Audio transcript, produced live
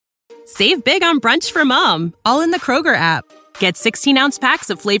Save big on brunch for mom, all in the Kroger app. Get 16-ounce packs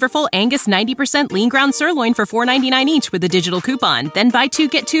of flavorful Angus 90% lean ground sirloin for $4.99 each with a digital coupon. Then buy 2,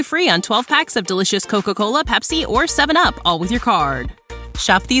 get 2 free on 12 packs of delicious Coca-Cola, Pepsi, or 7-Up, all with your card.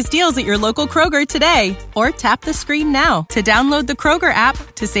 Shop these deals at your local Kroger today, or tap the screen now to download the Kroger app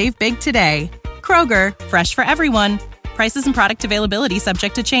to save big today. Kroger, fresh for everyone. Prices and product availability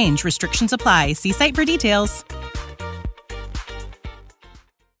subject to change. Restrictions apply. See site for details.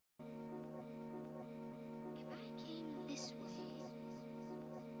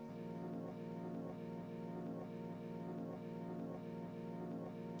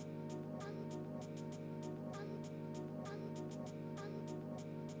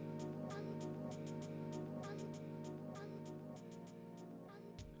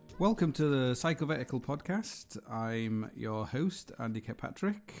 Welcome to the Psychovertical podcast. I'm your host, Andy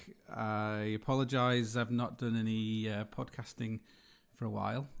Kirkpatrick. I apologise, I've not done any podcasting for a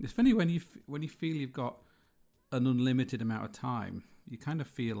while. It's funny when you feel you've got an unlimited amount of time, you kind of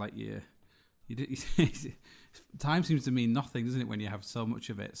feel like time seems to mean nothing, doesn't it, when you have so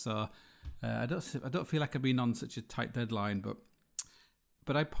much of it? So I don't feel like I've been on such a tight deadline, but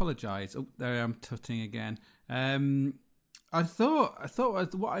I apologise. Oh, there I am tutting again. I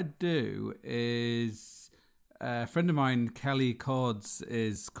thought what I'd do is a friend of mine, Kelly Cords,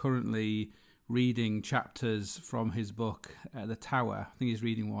 is currently reading chapters from his book, The Tower. I think he's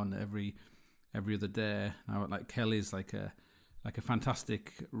reading one every other day. Now, like Kelly's like a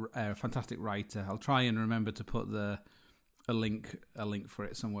fantastic writer. I'll try and remember to put a link for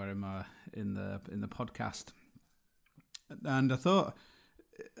it somewhere in the podcast. And I thought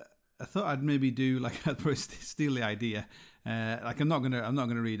I'd maybe do like I'd probably steal the idea. I'm not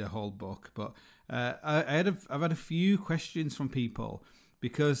gonna read a whole book, but I've had a few questions from people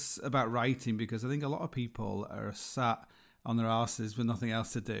about writing, because I think a lot of people are sat on their arses with nothing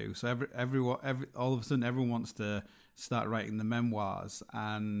else to do. So all of a sudden everyone wants to start writing the memoirs,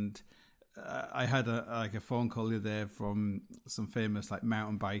 and I had a phone call the other day from some famous like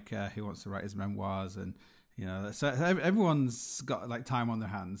mountain biker who wants to write his memoirs, and so everyone's got like time on their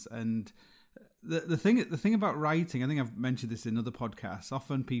hands. And the thing about writing, I think I've mentioned this in other podcasts.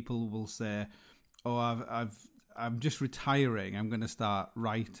 Often people will say, "Oh, I'm just retiring. I'm going to start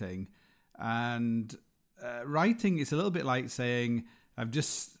writing," and writing is a little bit like saying, I'm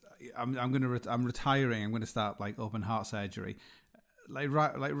retiring. I'm going to start like open heart surgery. Like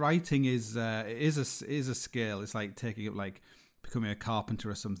writing is a skill. It's like taking up like becoming a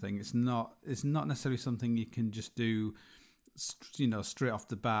carpenter or something. It's not necessarily something you can just do, straight off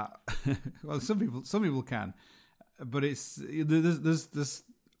the bat. Well, some people can, but there's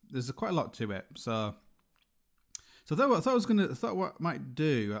quite a lot to it. So I thought what I might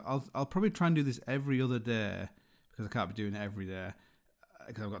do. I'll probably try and do this every other day, because I can't be doing it every day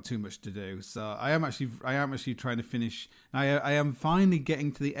because I've got too much to do. So I am actually trying to finish. I am finally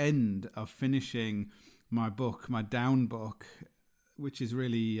getting to the end of finishing my book, my down book, which is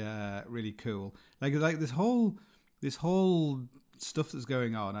really really cool. Like this whole stuff that's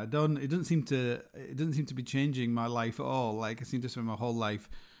going on. It doesn't seem to be changing my life at all. Like I seem to spend my whole life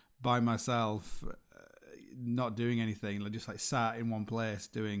by myself, not doing anything, just like sat in one place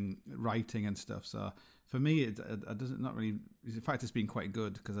doing writing and stuff. So for me, it doesn't not really. In fact, it's been quite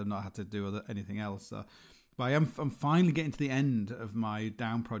good because I've not had to do anything else. So, but I'm finally getting to the end of my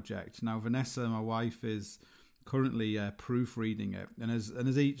down project now. Vanessa, my wife, is currently proofreading it, and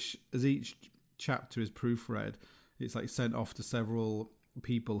as each chapter is proofread, it's like sent off to several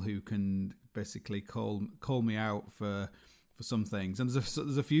people who can basically call me out for some things. And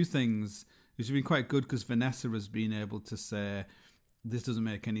there's a few things which have been quite good, because Vanessa has been able to say, this doesn't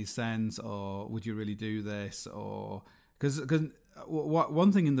make any sense, or would you really do this? Or because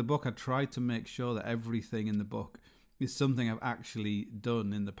one thing in the book, I tried to make sure that everything in the book is something I've actually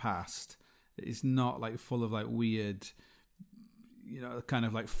done in the past. It's not like full of like weird, kind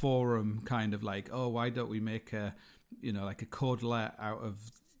of like forum kind of like, oh, why don't we make a cordelet out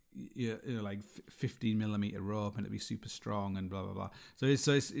of like 15mm rope and it'd be super strong and blah blah blah. So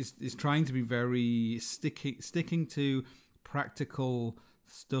it's trying to be very sticking to practical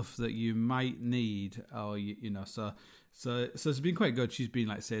stuff that you might need, or so it's been quite good. She's been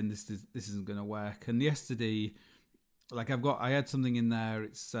like saying this isn't going to work. And yesterday, like I had something in there.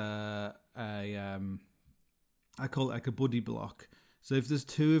 It's I call it like a buddy block. So if there's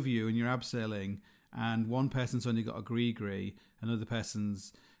two of you and you're abseiling, and one person's only got a gree, another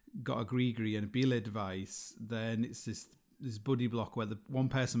person's got a gree and a belay device, then it's this buddy block where the one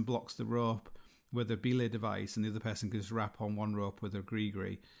person blocks the rope with a belay device and the other person can just wrap on one rope with a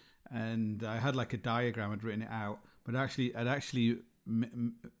gree. And I had like a diagram, I'd written it out, but I'd actually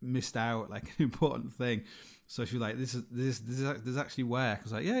missed out like an important thing. So she was like, "This does actually work?" I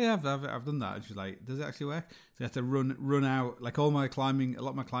was like, "Yeah, I've done that." And she was like, "Does it actually work?" So I had to run out. Like a lot of my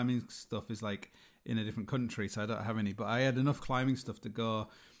climbing stuff is like in a different country, so I don't have any. But I had enough climbing stuff to go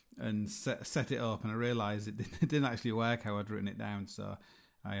and set it up, and I realised it didn't actually work how I'd written it down. So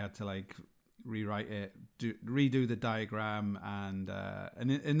I had to like rewrite it, redo the diagram, and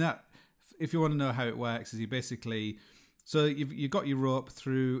in that, if you want to know how it works, is you basically, so you've got your rope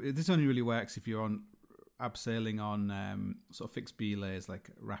through. This only really works if you're on abseiling on sort of fixed belays like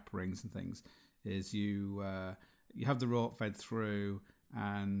wrap rings and things. Is you have the rope fed through,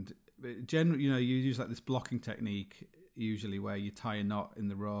 and generally, you use like this blocking technique usually where you tie a knot in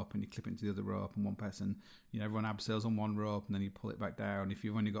the rope and you clip it into the other rope, and one person, everyone abseils on one rope and then you pull it back down. If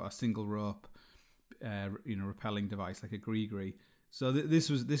you've only got a single rope, rappelling device like a gree. So this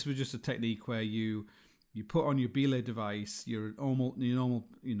was just a technique where you put on your belay device, your normal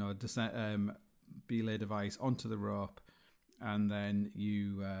belay device onto the rope, and then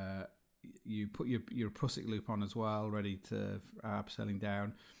you put your prusik loop on as well, ready to abseiling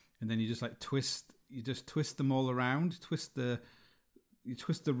down, and then you just like twist them all around, you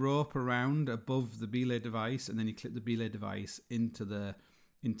twist the rope around above the belay device, and then you clip the belay device into the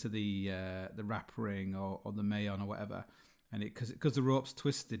wrap ring or the mayon or whatever, and because the rope's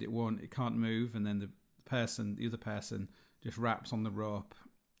twisted, it can't move, and then the other person just wraps on the rope,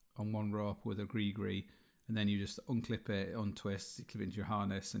 on one rope with a gree, and then you just unclip it, untwist, you clip it into your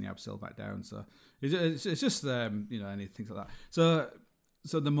harness, and you abseil back down. So it's just any things like that.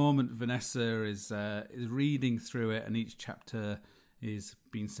 So at the moment, Vanessa is reading through it, and each chapter is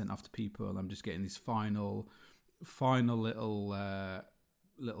being sent off to people. I'm just getting these final little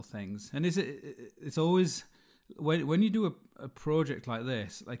things, and it's always when you do a project like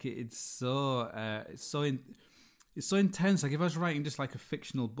this, like it's so intense. Like if I was writing just like a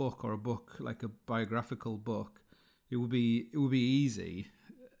fictional book or a book like a biographical book, it would be easy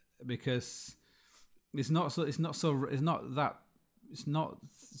because it's not so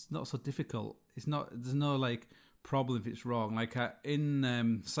difficult. There's no like problem if it's wrong. Like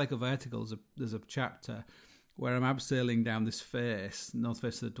in Cycle Verticals, there's a chapter where I'm abseiling down this north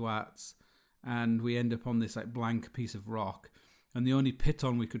face of the Dwats, and we end up on this like blank piece of rock, and the only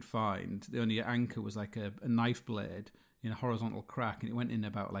piton we could find, the only anchor was like a knife blade in a horizontal crack, and it went in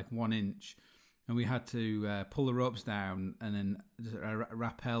about like 1 inch, and we had to pull the ropes down and then just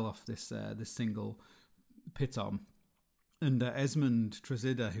rappel off this single piton. And Esmond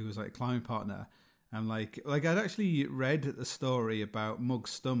Trezida, who was like a climbing partner, and like I'd actually read the story about Mug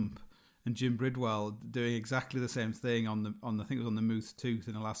Stump and Jim Bridwell doing exactly the same thing on the I think it was on the Moose Tooth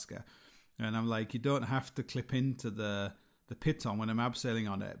in Alaska, and I'm like, you don't have to clip into the piton when I'm abseiling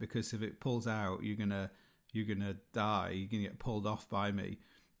on it, because if it pulls out, you're gonna die. You're gonna get pulled off by me,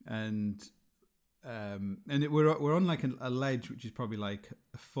 and we're on like a ledge which is probably like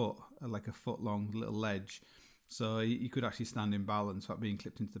a foot long little ledge. So you could actually stand in balance without being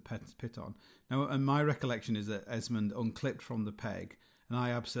clipped into the piton. Now, and my recollection is that Esmond unclipped from the peg, and I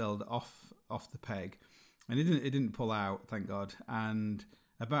abseiled off the peg, and it didn't pull out, thank God. And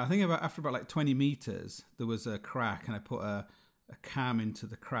after about like 20 meters, there was a crack, and I put a cam into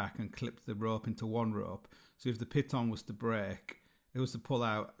the crack and clipped the rope into one rope. So if the piton was to break, it was to pull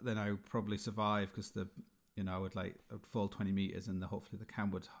out, then I would probably survive, because I would fall 20 meters, and hopefully the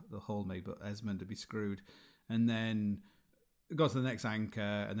cam would hold me, but Esmond would be screwed. And then got to the next anchor,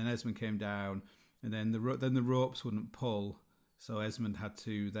 and then Esmond came down, and then the ropes wouldn't pull, so Esmond had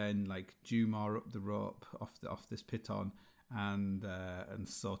to then like Jumar up the rope off this piton and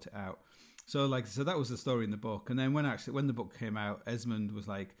sort it out. So that was the story in the book. And then when the book came out, Esmond was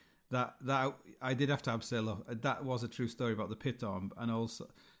like, that I did have to abseil. That was a true story about the piton,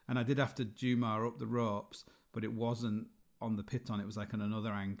 and I did have to Jumar up the ropes, but it wasn't on the piton. It was like on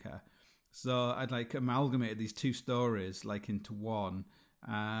another anchor. So I'd like amalgamated these two stories like into one,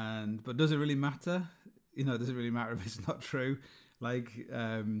 but does it really matter? Does it really matter if it's not true? Like,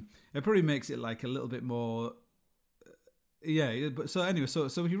 it probably makes it like a little bit more, yeah. But so anyway, so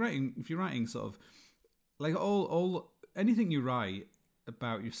if you're writing sort of like all anything you write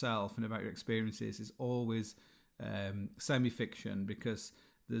about yourself and about your experiences is always semi-fiction, because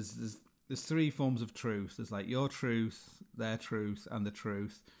there's three forms of truth. There's like your truth, their truth, and the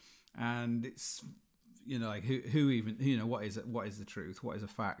truth. And it's like who even what is the truth, what is a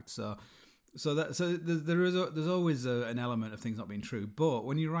fact. So there's always an element of things not being true. But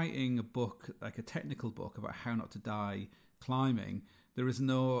when you're writing a book, like a technical book about how not to die climbing, there's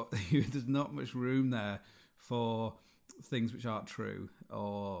not much room there for things which aren't true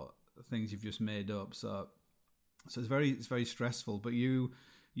or things you've just made up. So So it's very stressful. But your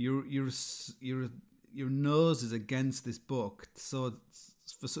nose is against this book, so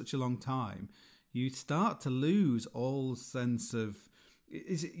for such a long time, you start to lose all sense of.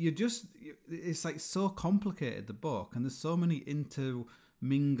 It's like so complicated, the book, and there's so many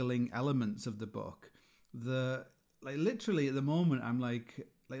intermingling elements of the book. Like literally at the moment, I'm like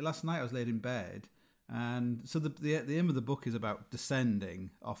last night I was laid in bed, and so the aim of the book is about descending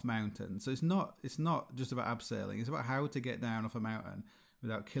off mountains. So it's not just about abseiling. It's about how to get down off a mountain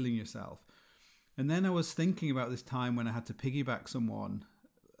without killing yourself. And then I was thinking about this time when I had to piggyback someone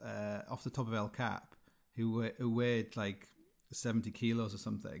off the top of El Cap who weighed like 70 kilos or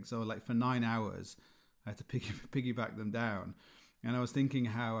something. So like for 9 hours, I had to piggyback them down. And I was thinking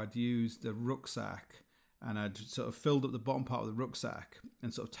how I'd used a rucksack, and I'd sort of filled up the bottom part of the rucksack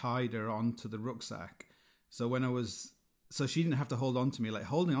and sort of tied her onto the rucksack. So so she didn't have to hold on to me. Like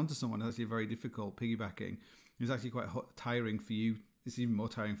holding on to someone is actually very difficult. Piggybacking is actually quite tiring for you. It's even more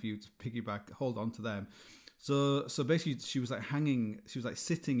tiring for you to hold on to them. So basically she was like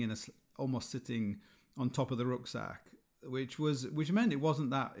sitting almost sitting on top of the rucksack, which meant it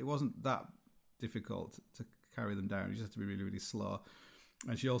wasn't that difficult to carry them down. You just have to be really, really slow.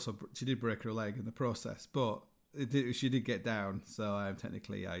 And she did break her leg in the process, but she did get down. So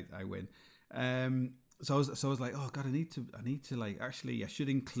technically I win. So I was like, oh God, I need to like, actually I should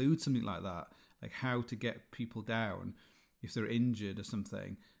include something like that, like how to get people down if they're injured or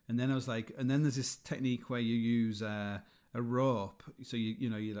something. And then I was like, and then there's this technique where you use a rope. So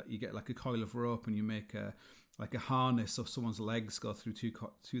you get like a coil of rope, and you make a harness of someone's legs go through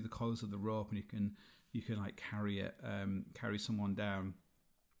the coils of the rope, and you can like carry someone down.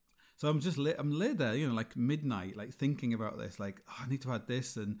 So I'm laid there, like midnight, like thinking about this, like, oh, I need to add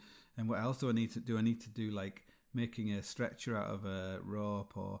this, and what else do I need to do? I need to do like making a stretcher out of a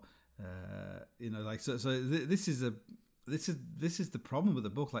rope, or this is the problem with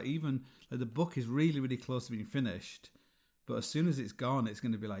the book. Like even like the book is really, really close to being finished, but as soon as it's gone, it's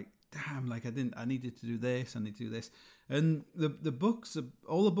going to be like, damn, like I needed to do this, I need to do this. And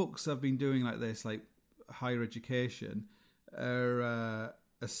all the books I've been doing like this, like higher education, are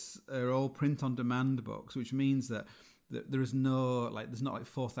all print on demand books, which means that there's not like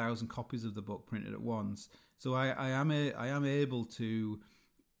 4,000 copies of the book printed at once. So I am able to,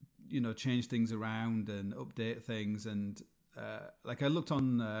 change things around and update things. And like I looked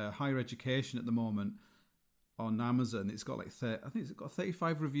on higher education at the moment on Amazon. It's got like I think it's got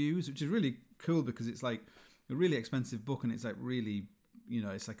 35 reviews, which is really cool because it's like a really expensive book, and it's like really,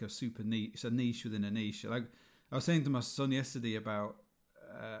 it's like a super niche. It's a niche within a niche. Like I was saying to my son yesterday about,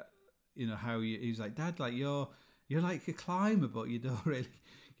 how he was like, Dad, like you're like a climber, but you don't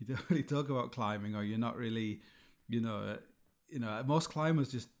really talk about climbing, or you're not really, most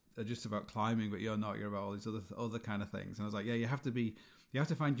climbers are just about climbing, but you're not. You're about all these other kind of things. And I was like, yeah, you have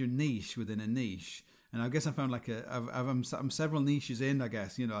to find your niche within a niche. And I guess I found like I'm several niches in, I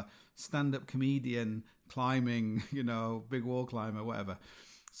guess, stand-up comedian, climbing, big wall climber, whatever.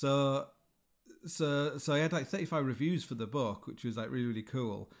 So I had like 35 reviews for the book, which was like really, really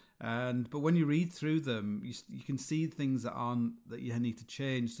cool. But when you read through them, you can see things that you need to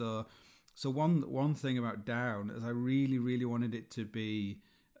change. So one thing about Down is I really, really wanted it to be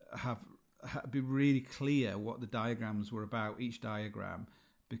really clear what the diagrams were about, each diagram,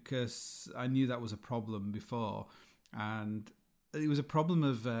 because I knew that was a problem before, and it was a problem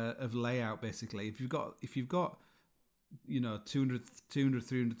of layout. Basically, if you've got 200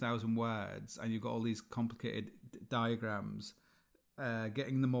 300,000 words, and you've got all these complicated diagrams,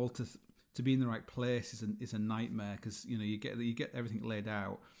 getting them all to be in the right place is a nightmare, because you get everything laid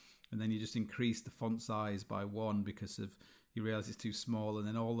out, and then you just increase the font size by 1 because of you realize it's too small, and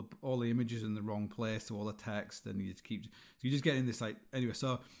then all the images are in the wrong place to all the text, and you just get in this like anyway.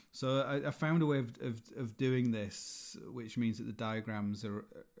 So I found a way of doing this, which means that the diagrams are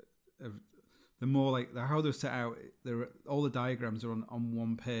the more like how they're set out. All the diagrams are on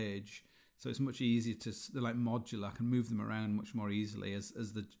one page, so it's much easier they're like modular. I can move them around much more easily as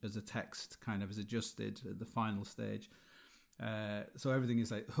the text kind of is adjusted at the final stage. So everything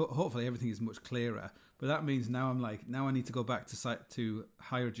is like hopefully everything is much clearer. But that means now I need to go back to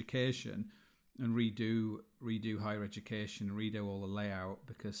higher education and redo higher education, redo all the layout,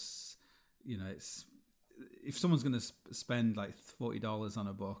 because it's if someone's going to spend like $40 on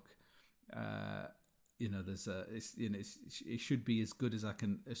a book, it should be as good as I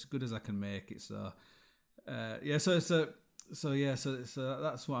can make it. So that's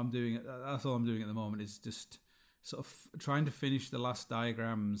what I'm doing. That's all I'm doing at the moment, is just sort of trying to finish the last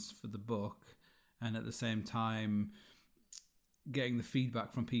diagrams for the book, and at the same time, getting the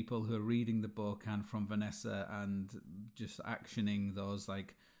feedback from people who are reading the book and from Vanessa, and just actioning those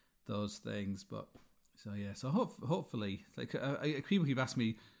things. But so hopefully, like people keep asking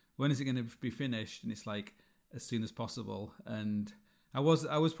me, when is it going to be finished, and it's like as soon as possible. And I was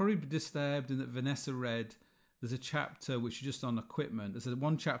probably disturbed in that Vanessa read. There's a chapter which is just on equipment. There's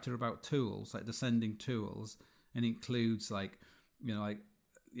one chapter about tools, like descending tools, and includes hand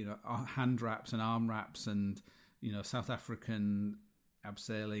wraps and arm wraps and South African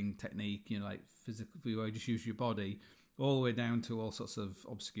abseiling technique, like physical, where you just use your body, all the way down to all sorts of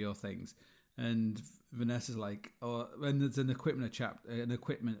obscure things. And Vanessa's like, and there's an equipment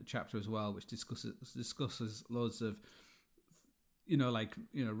chapter as well, which discusses loads of rapid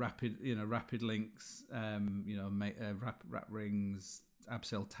links, wrap rings,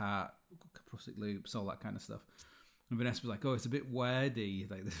 abseil tart, caprossic loops, all that kind of stuff. And Vanessa was like, "Oh, it's a bit wordy.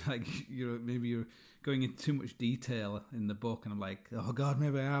 Like maybe you're going into too much detail in the book." And I'm like, "Oh God,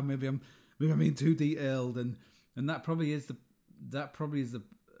 maybe I am. Maybe I'm being too detailed." And that probably is the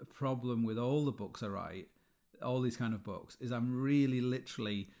problem with all the books I write. All these kind of books is I'm really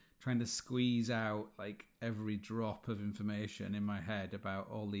literally trying to squeeze out like every drop of information in my head about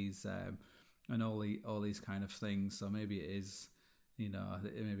all these and all these kind of things. So maybe it is,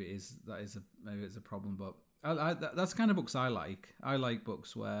 maybe it's a problem. But that's the kind of books I like. I like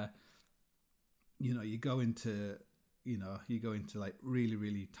books where you go into like really,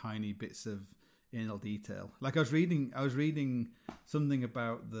 really tiny bits of inner detail. Like I was reading something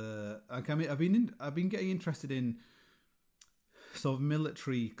about I've been getting interested in sort of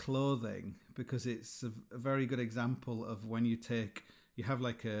military clothing, because it's a very good example of when you have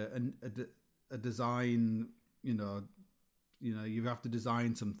like a design, you have to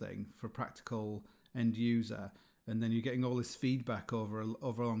design something for practical end user, and then you're getting all this feedback over a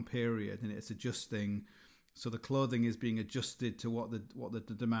long period, and it's adjusting. So the clothing is being adjusted to what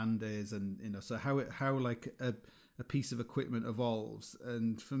the demand is, and so how like a piece of equipment evolves.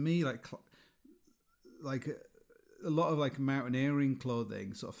 And for me, like a lot of like mountaineering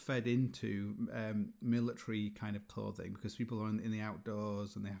clothing sort of fed into military kind of clothing, because people are in the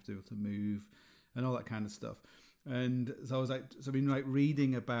outdoors and they have to be able to move and all that kind of stuff. And so I've been like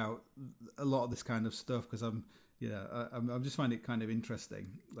reading about a lot of this kind of stuff, because I'm just finding it kind of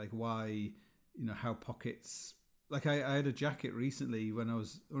interesting, like why, how pockets, like I had a jacket recently when I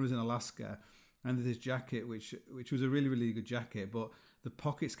was in Alaska, and this jacket which was a really, really good jacket, but the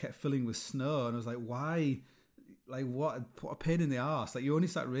pockets kept filling with snow, and I was like, why? Like what a pain in the arse. Like you only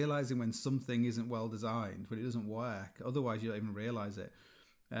start realizing when something isn't well designed, when it doesn't work. Otherwise, you don't even realize it.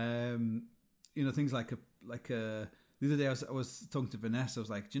 Things like the other day I was talking to Vanessa. I was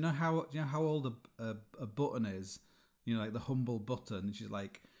like, do you know how old a button is? Like the humble button. And she's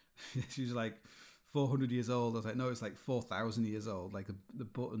like 400 years old. I was like, no, it's like 4,000 years old. Like the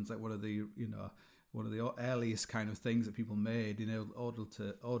button's like one of the earliest kind of things that people made in order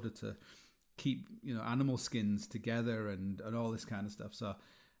to keep animal skins together and all this kind of stuff.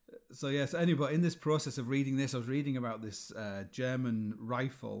 So yes. Anyway, in this process of reading this, I was reading about this German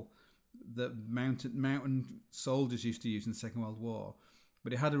rifle that mountain soldiers used to use in the Second World War,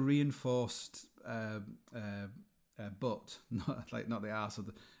 but it had a reinforced butt, not the arse of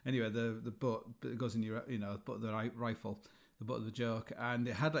the. Anyway, the butt that goes in your butt of the rifle, the butt of the joke, and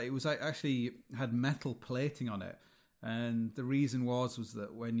it actually had metal plating on it, and the reason was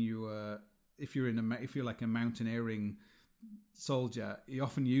that when you if you're like a mountaineering soldier, you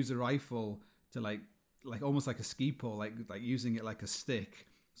often use a rifle to like almost like a ski pole, like using it like a stick.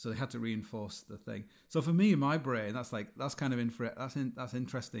 So they had to reinforce the thing. So for me, in my brain, that's kind of that's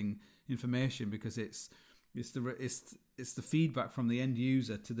interesting information, because it's the feedback from the end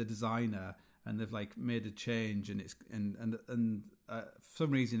user to the designer, and they've like made a change, and it's and for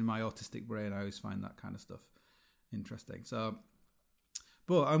some reason in my autistic brain, I always find that kind of stuff interesting. So.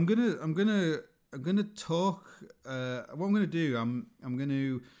 But I'm gonna talk. What I'm gonna do, I'm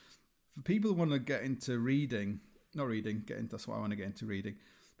gonna, for people who want to get into that's what I want to get into reading.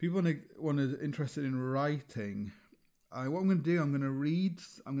 People interested in writing. What I'm gonna do, I'm gonna read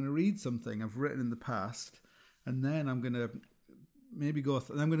something I've written in the past, and then I'm gonna maybe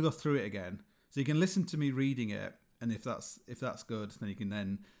I'm gonna go through it again, so you can listen to me reading it, and if that's good, then you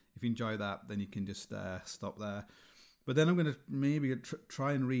can if you enjoy that, then you can just stop there. But then I'm going to maybe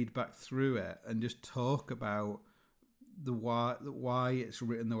try and read back through it and just talk about the why it's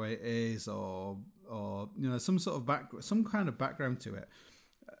written the way it is, or some sort of some kind of background to it.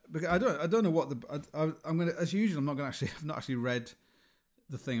 Because I don't know what I'm going to, as usual, I've not actually read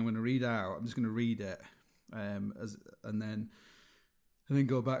the thing I'm going to read out. I'm just going to read it and then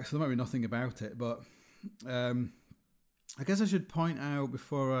go back. So there might be nothing about it, but I guess I should point out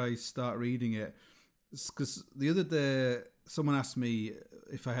before I start reading it, because the other day someone asked me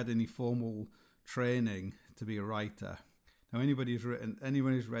if I had any formal training to be a writer. Now, anyone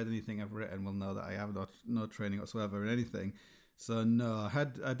who's read anything I've written will know that I have no training whatsoever in anything. So no,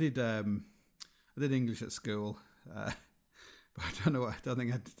 I did English at school, but I don't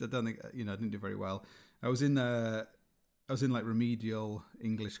think I didn't do very well. I was in like remedial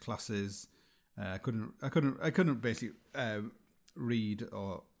English classes. I couldn't basically read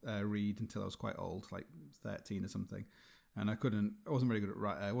until I was quite old, like 13 or something, and I wasn't very good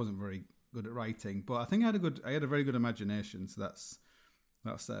at writing, but I think I had a very good imagination, so that's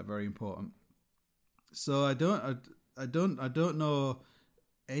very important. So I don't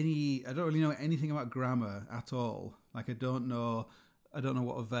really know anything about grammar at all. Like I don't know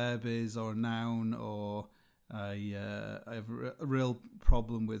what a verb is or a noun, or I have a real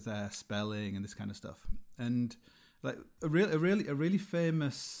problem with spelling and this kind of stuff. And like a really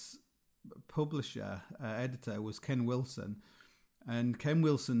famous publisher, editor was Ken Wilson, and Ken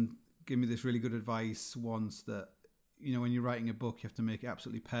Wilson gave me this really good advice once that, when you're writing a book, you have to make it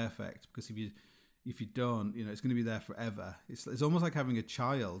absolutely perfect, because if you don't, it's going to be there forever. It's almost like having a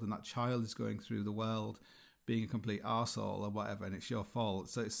child, and that child is going through the world being a complete arsehole or whatever, and it's your fault.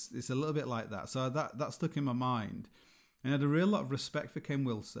 So it's a little bit like that. So that stuck in my mind, and I had a real lot of respect for Ken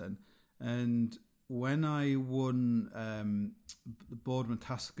Wilson. And when I won the Boardman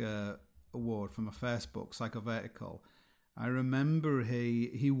Tasker Award for my first book, Psychovertical, I remember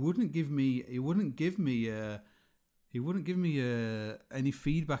he wouldn't give me any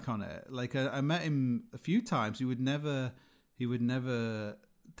feedback on it. Like I met him a few times. He would never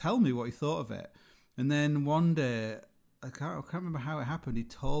tell me what he thought of it. And then one day, I can't remember how it happened. He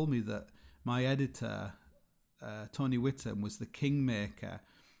told me that my editor, Tony Whittam, was the kingmaker,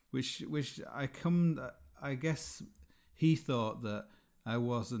 which I guess he thought that I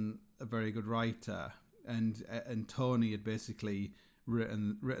wasn't a very good writer, and Tony had basically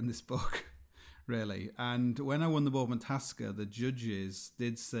written this book, really. And when I won the Boardman Tasker, the judges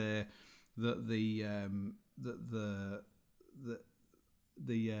did say that the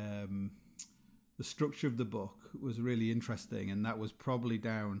structure of the book was really interesting, and that was probably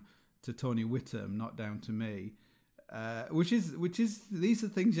down to Tony Whittam, not down to me. Which is these are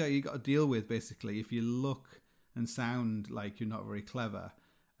things that you got to deal with, basically, if you look and sound like you're not very clever.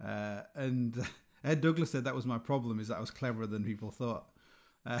 And Ed Douglas said that was my problem, is that I was cleverer than people thought.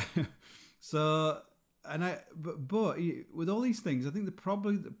 But with all these things, I think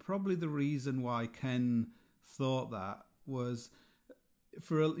probably the reason why Ken thought that was,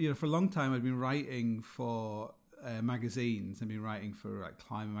 for a long time I'd been writing for magazines. I've been writing for like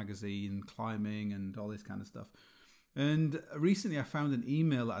Climber magazine, climbing, and all this kind of stuff. And recently I found an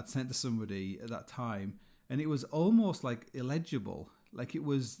email that I'd sent to somebody at that time, and it was almost like illegible. Like it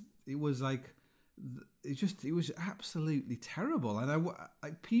was absolutely terrible.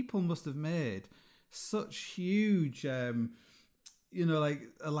 And people must have made such huge, like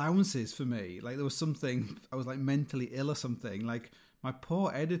allowances for me. Like there was something, I was like mentally ill or something. Like my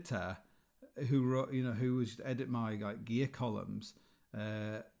poor editor, who wrote, who was edit my like gear columns.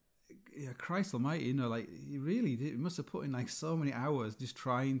 Christ Almighty, like he really did. He must have put in like so many hours just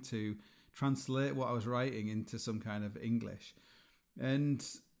trying to translate what I was writing into some kind of English, and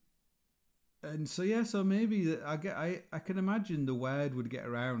so maybe I can imagine the word would get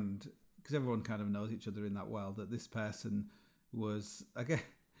around, because everyone kind of knows each other in that world, that this person was,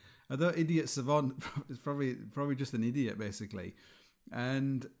 although idiot savant is probably just an idiot basically.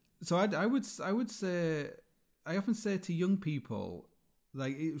 And so I would say, I often say to young people,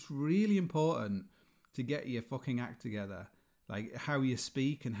 like, it's really important to get your fucking act together, like how you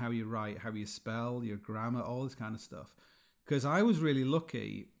speak and how you write, how you spell, your grammar, all this kind of stuff. Because I was really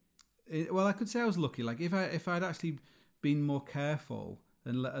lucky. Well, I could say I was lucky. Like if I'd actually been more careful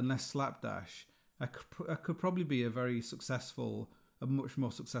and less slapdash, I could probably be a much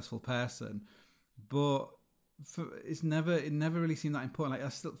more successful person. But it never really seemed that important.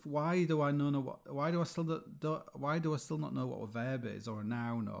 Like why do I still not know what a verb is, or a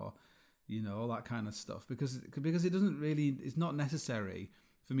noun, or all that kind of stuff, because it doesn't really, it's not necessary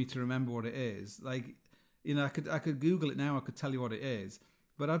for me to remember what it is. Like I could Google it now, I could tell you what it is,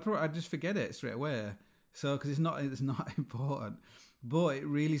 but I'd just forget it straight away. So because it's not important. But it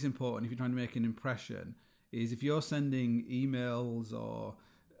really is important if you're trying to make an impression, is if you're sending emails or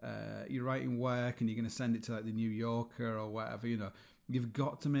you're writing work and you're going to send it to like the New Yorker or whatever, you've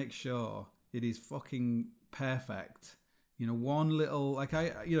got to make sure it is fucking perfect. One little, like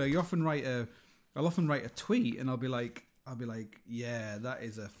I'll often write a tweet, and I'll be like, I'll be like, yeah, that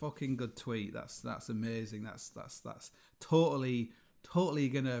is a fucking good tweet. That's amazing. That's totally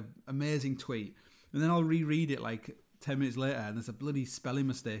gonna amazing tweet. And then I'll reread it like 10 minutes later, and there's a bloody spelling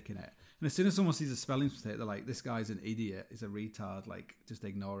mistake in it. And as soon as someone sees a spelling mistake, they're like, this guy's an idiot. He's a retard. Like, just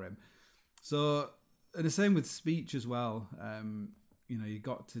ignore him. So, and the same with speech as well. You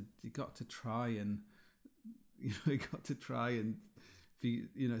got to try and, be,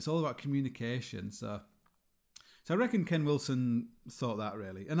 it's all about communication. So I reckon Ken Wilson thought that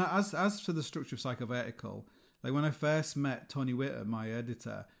really. And as for the structure of Psychovertical, like when I first met Tony Witter, my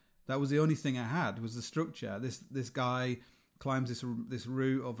editor, that was the only thing I had was the structure. This guy climbs this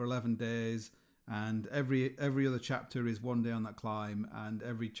route over 11 days, and every other chapter is one day on that climb, and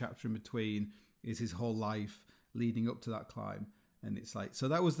every chapter in between is his whole life leading up to that climb. And it's like, so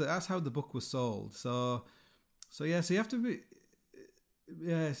that's how the book was sold. So you have to be,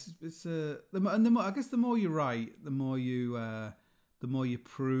 yes, it's I guess the more you write, the more you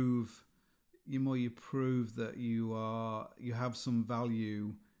prove that you have some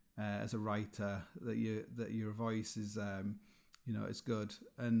value as a writer, that your voice is it's good.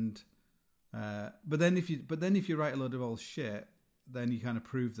 And but then if you write a load of old shit, then you kind of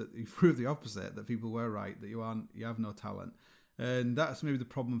prove the opposite, that people were right, that you have no talent. And that's maybe the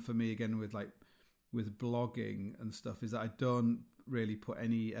problem for me again with blogging and stuff, is that I don't really put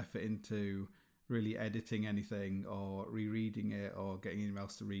any effort into really editing anything or rereading it or getting anyone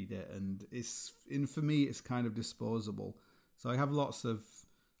else to read it. And for me it's kind of disposable. So I have lots of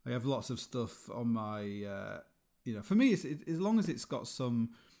stuff on my for me it's as long as it's got some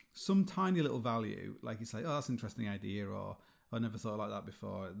tiny little value, like it's like, oh, that's an interesting idea, or I never thought like that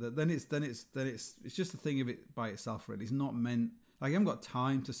before, then it's just a thing of it by itself really. It's not meant, like I haven't got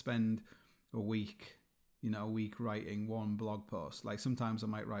time to spend a week writing one blog post. Like sometimes I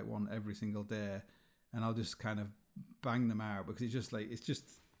might write one every single day, and I'll just kind of bang them out, because it's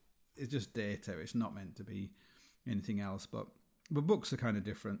just data. It's not meant to be anything else. But books are kind of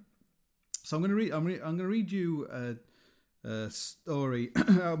different. So I'm gonna read you a story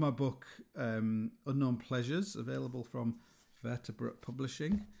out of my book, Unknown Pleasures, available from Vertebrate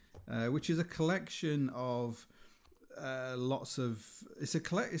Publishing, which is a collection of lots of. It's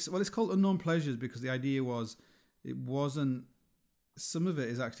called Unknown Pleasures because the idea was it wasn't. Some of it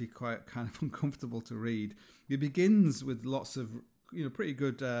is actually quite kind of uncomfortable to read. It begins with lots of pretty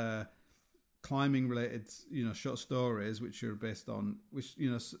good climbing related short stories, which are based on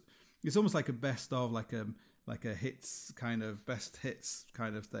it's almost like a best of, like a hits kind of best hits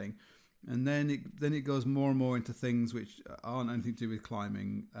kind of thing. And then it goes more and more into things which aren't anything to do with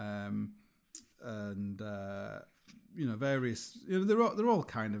climbing, and various. They're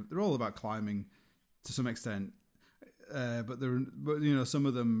all about climbing to some extent, but some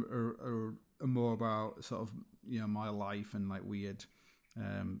of them are more about sort of my life and like weird,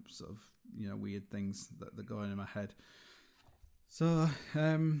 weird things that go on in my head. So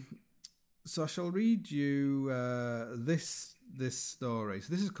I shall read you this story.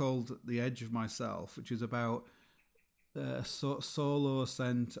 So this is called The Edge of Myself, which is about a solo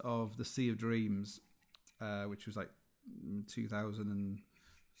ascent of the Sea of Dreams, which was like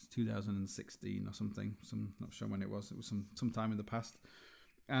 2016 or something. Not sure when it was. It was some time in the past.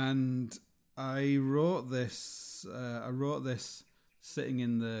 And I wrote this sitting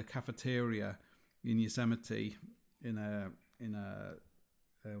in the cafeteria in Yosemite in a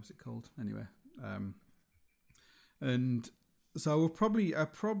what's it called anyway? And so I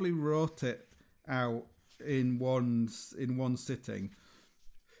probably wrote it out in one sitting.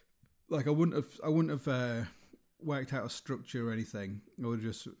 Like I wouldn't have worked out a structure or anything. I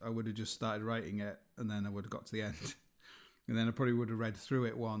would have just started writing it, and then I would have got to the end, and then I probably would have read through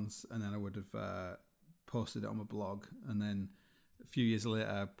it once, and then I would have posted it on my blog, and then a few years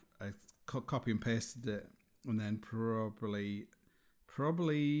later I copy and pasted it, and then probably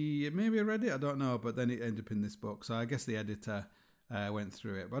maybe I read it, I don't know, but then it ended up in this book. So I guess the editor went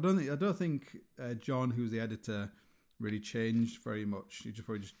through it, but I don't think John, who's the editor, really changed very much. He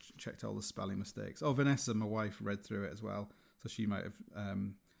probably just checked all the spelling mistakes. Oh, Vanessa, my wife, read through it as well, so she might have.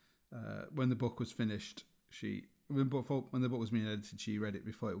 When the book was finished, when the book was being edited, she read it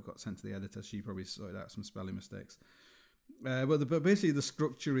before it got sent to the editor. She probably sorted out some spelling mistakes. But basically the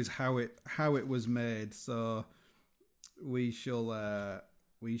structure is how it was made. So we shall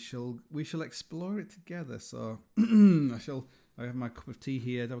explore it together. So I have my cup of tea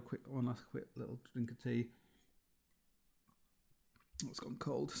here. I'll have one last quick little drink of tea. It's gone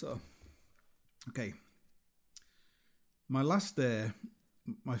cold. So okay. My last day,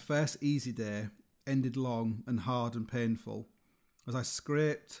 my first easy day, ended long and hard and painful as I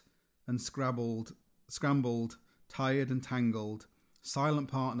scraped and scrambled tired and tangled, silent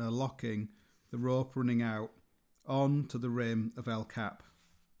partner locking, the rope running out, on to the rim of El Cap.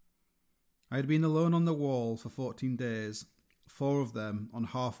 I had been alone on the wall for 14 days, 4 of them on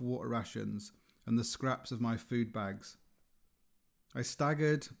half water rations and the scraps of my food bags. I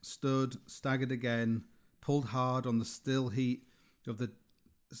staggered, stood, staggered again, pulled hard on the still heat of the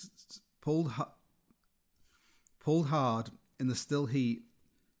pulled hard in the still heat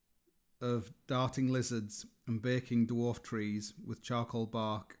of darting lizards and baking dwarf trees with charcoal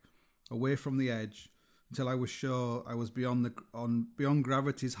bark, away from the edge, until I was sure I was beyond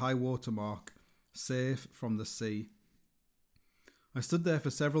gravity's high water mark, safe from the sea. I stood there for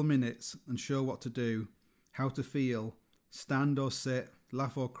several minutes, unsure what to do, how to feel, stand or sit,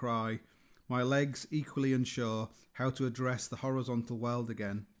 laugh or cry, my legs equally unsure how to address the horizontal world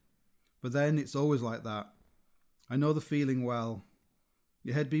again. But then it's always like that. I know the feeling well.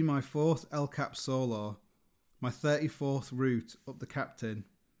 It had been my 4th El Cap solo, my 34th route up the Captain.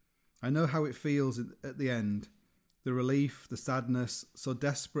 I know how it feels at the end. The relief, the sadness, so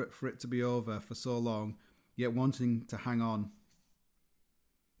desperate for it to be over for so long, yet wanting to hang on.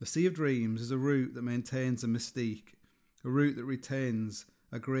 The Sea of Dreams is a route that maintains a mystique, a route that retains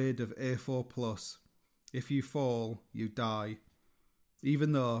a grade of A4+. If you fall, you die,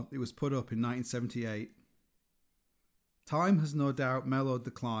 even though it was put up in 1978. Time has no doubt mellowed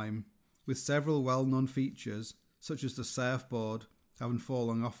the climb, with several well-known features, such as the surfboard having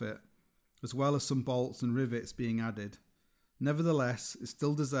fallen off it, as well as some bolts and rivets being added. Nevertheless, it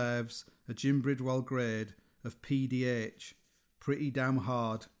still deserves a Jim Bridwell grade of PDH, pretty damn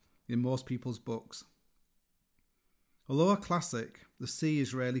hard, in most people's books. Although a classic, the sea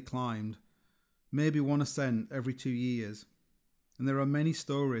is rarely climbed, maybe one ascent every 2 years, and there are many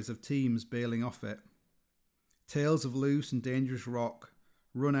stories of teams bailing off it. Tales of loose and dangerous rock,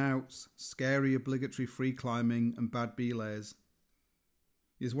 run-outs, scary obligatory free climbing and bad belays.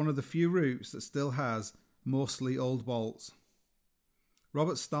 It is one of the few routes that still has mostly old bolts.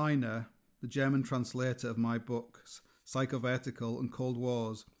 Robert Steiner, the German translator of my books, Psychovertical and Cold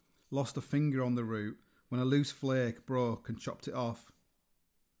Wars, lost a finger on the route when a loose flake broke and chopped it off.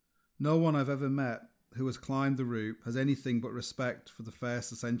 No one I've ever met who has climbed the route has anything but respect for the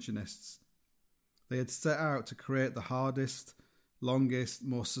first ascensionists. They had set out to create the hardest, longest,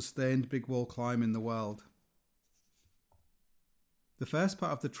 most sustained big wall climb in the world. The first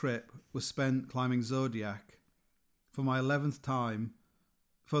part of the trip was spent climbing Zodiac for my 7th time,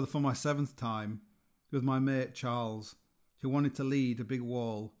 with my mate Charles, who wanted to lead a big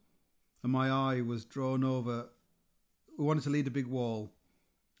wall, and my eye was drawn over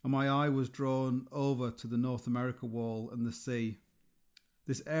to the North America wall and the sea.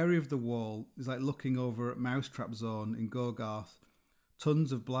 This area of the wall is like looking over at Mousetrap Zone in Gogarth.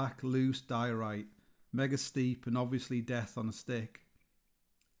 Tons of black, loose diorite, mega steep and obviously death on a stick.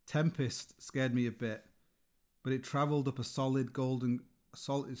 Tempest scared me a bit, but it travelled up solid golden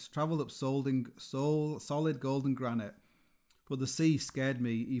granite. But the sea scared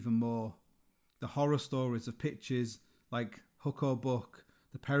me even more. The horror stories of pitches like Hucko Buck,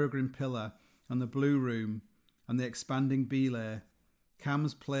 the Peregrine Pillar, and the Blue Room, and the expanding belay,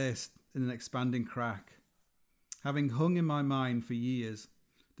 cams placed in an expanding crack. Having hung in my mind for years,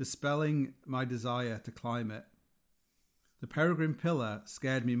 dispelling my desire to climb it. The Peregrine Pillar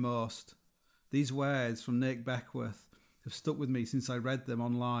scared me most. These words from Nick Beckworth have stuck with me since I read them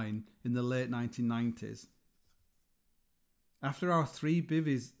online in the late 1990s. After our third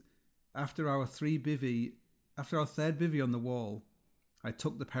bivvy on the wall, I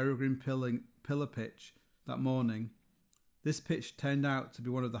took the Peregrine Pillar pitch that morning. This pitch turned out to be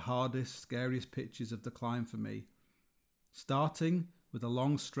one of the hardest, scariest pitches of the climb for me. Starting with a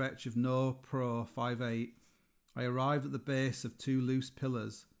long stretch of no pro 5.8, I arrived at the base of 2 loose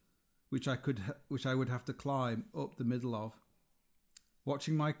pillars, which I would have to climb up the middle of.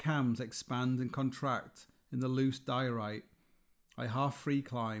 Watching my cams expand and contract in the loose diorite, I half free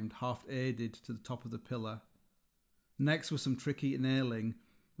climbed, half aided to the top of the pillar. Next was some tricky nailing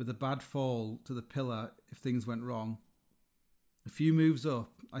with a bad fall to the pillar if things went wrong. A few moves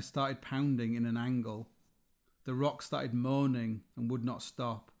up, I started pounding in an angle. The rock started moaning and would not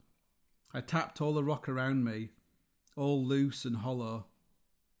stop. I tapped all the rock around me, all loose and hollow.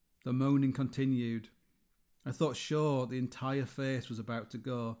 The moaning continued. I thought sure the entire face was about to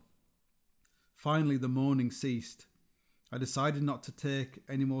go. Finally the moaning ceased. I decided not to take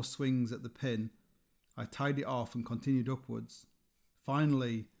any more swings at the pin. I tied it off and continued upwards.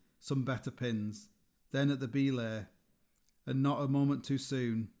 Finally, some better pins. Then at the belay. And not a moment too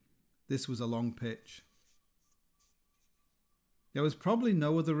soon. This was a long pitch. There was probably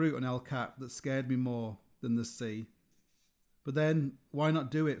no other route on El Cap that scared me more, than the sea. But then, why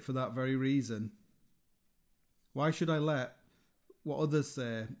not do it for that very reason? Why should I let what others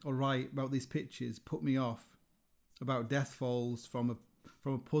say or write about these pitches put me off? About death falls from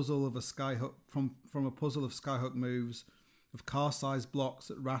a puzzle of skyhook moves, of car-sized blocks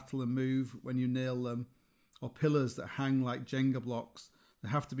that rattle and move when you nail them, or pillars that hang like Jenga blocks that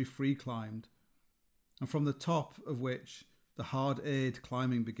have to be free climbed, and from the top of which the hard aid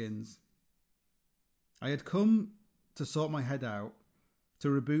climbing begins. I had come to sort my head out, to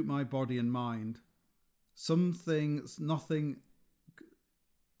reboot my body and mind. Something nothing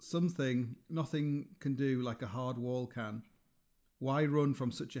can do like a hard wall can. Why run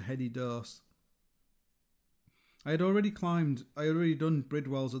from such a heady dose? I had already done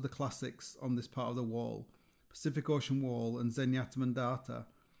Bridwell's other classics on this part of the wall, Pacific Ocean Wall and Zenyatta Mandata,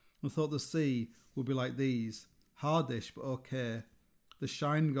 and thought the sea would be like these, hardish but okay, the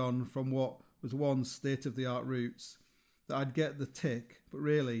shine gone from what was once state-of-the-art routes, that I'd get the tick, but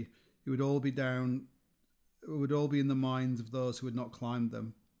really it would all be in the minds of those who had not climbed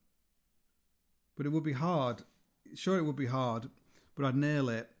them. But it would be hard. Sure, it would be hard, but I'd nail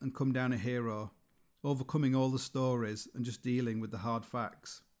it and come down a hero, overcoming all the stories and just dealing with the hard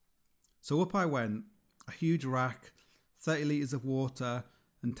facts. So up I went, a huge rack, 30 litres of water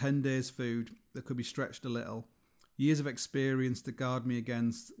and 10 days' food that could be stretched a little, years of experience to guard me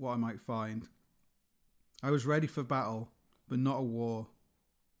against what I might find. I was ready for battle, but not a war.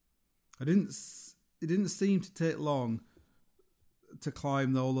 It didn't seem to take long to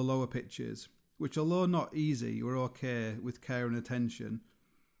climb all the lower pitches, which although not easy were okay with care and attention,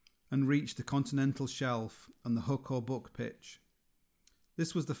 and reach the continental shelf and the hook or buck pitch.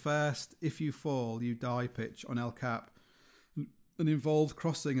 This was the first if you fall you die pitch on El Cap, and involved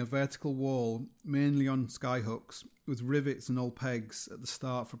crossing a vertical wall mainly on skyhooks with rivets and old pegs at the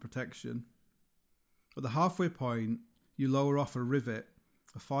start for protection. At the halfway point you lower off a rivet,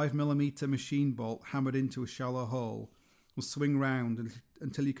 a 5mm machine bolt hammered into a shallow hole will swing round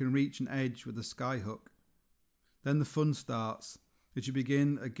until you can reach an edge with a skyhook. Then the fun starts, as you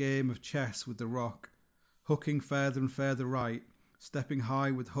begin a game of chess with the rock, hooking further and further right, stepping high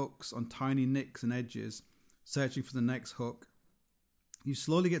with hooks on tiny nicks and edges, searching for the next hook. You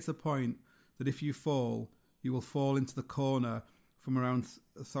slowly get to the point that if you fall, you will fall into the corner from around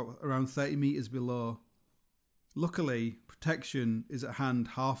 30 metres below. Luckily, protection is at hand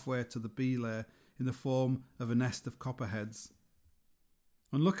halfway to the belay in the form of a nest of copperheads.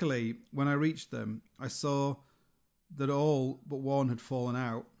 Unluckily, when I reached them, I saw that all but one had fallen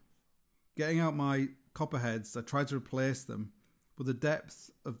out. Getting out my copperheads, I tried to replace them, but the depth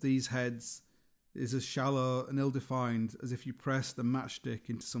of these heads is as shallow and ill-defined as if you pressed a matchstick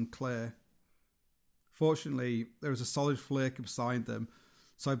into some clay. Fortunately, there was a solid flake beside them,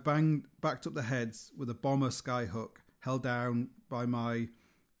 so I backed up the heads with a bomber skyhook held down by my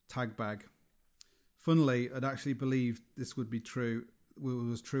tag bag. Funnily, I'd actually believed this was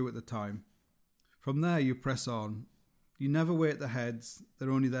true at the time. From there, you press on. You never weight the heads; they're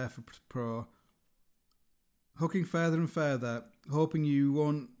only there for pro. Hooking further and further, hoping you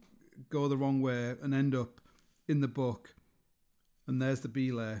won't go the wrong way and end up in the book. And there's the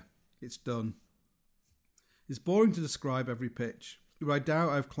belay. It's done. It's boring to describe every pitch, but I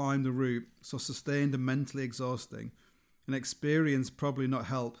doubt I've climbed a route so sustained and mentally exhausting, an experience probably not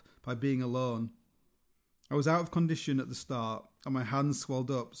helped by being alone. I was out of condition at the start, and my hands swelled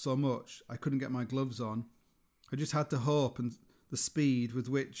up so much I couldn't get my gloves on. I just had to hope, and the speed with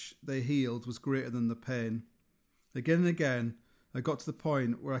which they healed was greater than the pain. Again and again, I got to the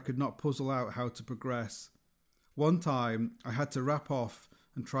point where I could not puzzle out how to progress. One time, I had to wrap off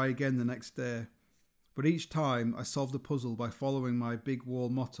and try again the next day. But each time, I solved the puzzle by following my big wall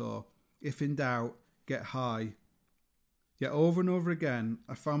motto, if in doubt, get high. Yet over and over again,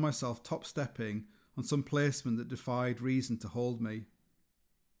 I found myself top-stepping on some placement that defied reason to hold me.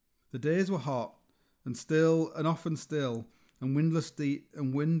 The days were hot, and still, and often still, and windless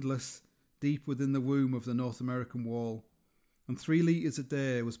deep within the womb of the North American wall, and 3 litres a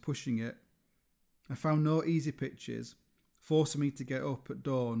day was pushing it. I found no easy pitches, forcing me to get up at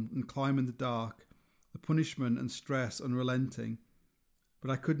dawn and climb in the dark, the punishment and stress unrelenting.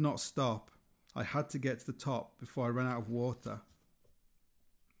 But I could not stop. I had to get to the top before I ran out of water.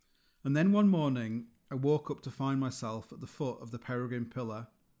 And then one morning, I woke up to find myself at the foot of the Peregrine Pillar.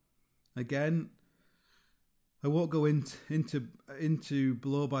 Again, I won't go into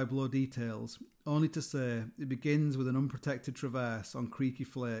blow-by-blow details, only to say it begins with an unprotected traverse on creaky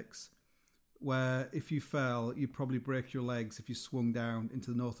flakes, where if you fell, you'd probably break your legs if you swung down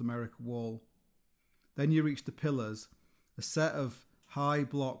into the North American wall. Then you reach the pillars, a set of high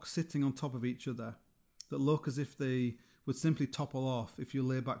blocks sitting on top of each other. that look as if they would simply topple off if you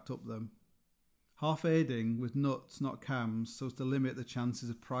lay backed up them. Half aiding with nuts, not cams, so as to limit the chances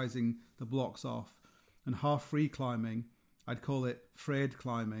of prizing the blocks off, and half free climbing, I'd call it frayed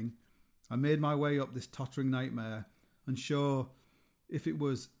climbing, I made my way up this tottering nightmare, unsure if it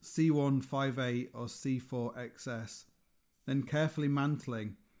was C158 or C4XS. Then carefully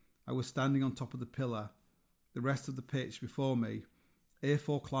mantling, I was standing on top of the pillar, the rest of the pitch before me,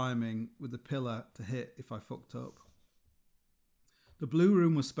 A4 climbing with the pillar to hit if I fucked up. The blue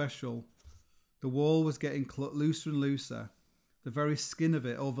room was special. The wall was getting looser and looser, the very skin of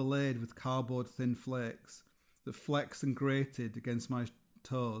it overlaid with cardboard thin flakes that flexed and grated against my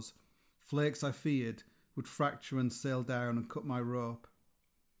toes, flakes I feared would fracture and sail down and cut my rope.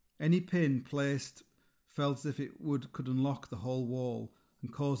 Any pin placed felt as if it could unlock the whole wall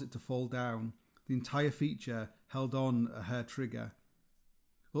and cause it to fall down. The entire feature held on a hair trigger.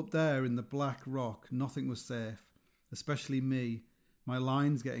 Up there in the black rock, nothing was safe, especially me, my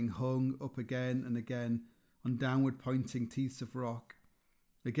lines getting hung up again and again on downward pointing teeths of rock.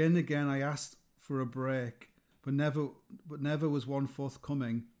 Again and again I asked for a break, but never was one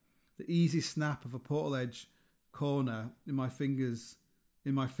forthcoming. The easy snap of a portal edge corner in my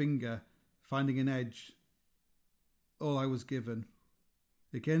finger, finding an edge, all I was given.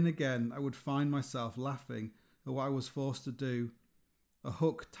 Again and again I would find myself laughing at what I was forced to do. A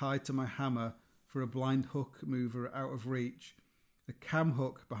hook tied to my hammer for a blind hook mover out of reach. A cam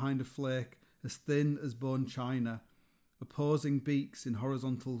hook behind a flake as thin as bone china. Opposing beaks in a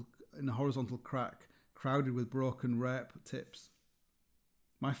horizontal crack, crowded with broken rape tips.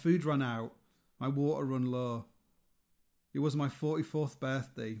 My food ran out, my water run low. It was my 44th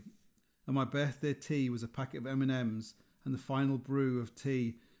birthday, and my birthday tea was a packet of M&Ms and the final brew of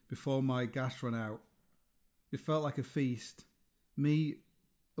tea before my gas ran out. It felt like a feast. Me,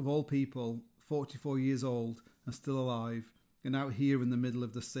 of all people, 44 years old and still alive, and out here in the middle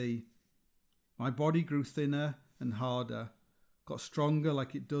of the sea. My body grew thinner and harder, got stronger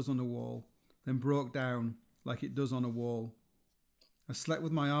like it does on a wall, then broke down like it does on a wall. I slept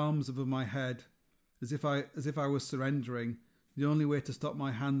with my arms above my head, as if I was surrendering, the only way to stop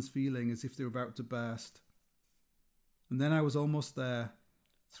my hands feeling as if they were about to burst. And then I was almost there.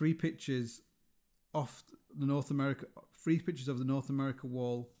 3 pictures of the North America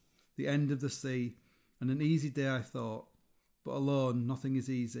wall, the end of the sea, and an easy day, I thought, but alone nothing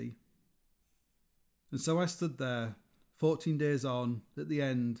is easy. And so I stood there, 14 days on, at the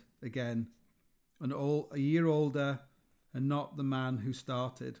end again, a year older and not the man who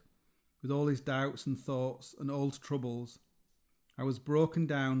started, with all his doubts and thoughts and old troubles. I was broken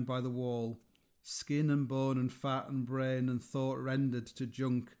down by the wall, skin and bone and fat and brain and thought rendered to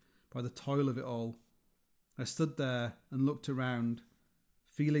junk by the toil of it all. I stood there and looked around,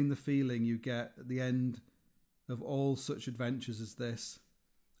 feeling the feeling you get at the end of all such adventures as this,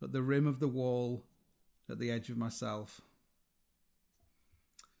 at the rim of the wall, at the edge of myself.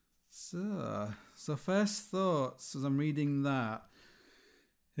 So first thoughts as I'm reading that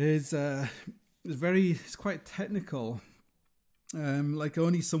is it's quite technical. Like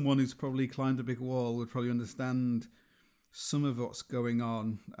only someone who's probably climbed a big wall would probably understand some of what's going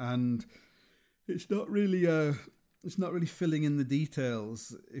on, and it's not really filling in the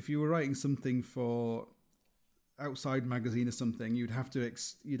details. If you were writing something for Outside magazine or something, you'd have to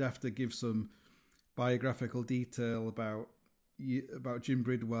give some biographical detail about Jim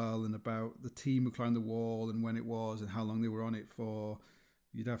Bridwell and about the team who climbed the wall and when it was and how long they were on it for.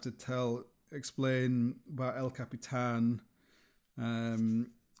 You'd have to explain about El Capitan.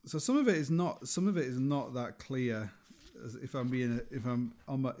 So some of it is not that clear, as if I'm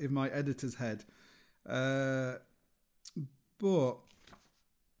in my editor's head. But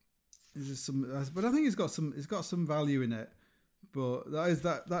I think it's got some value in it. But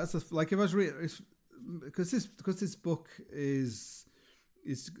like if I was reading, because this book is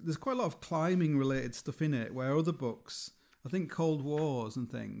there's quite a lot of climbing related stuff in it, where other books, I think Cold Wars and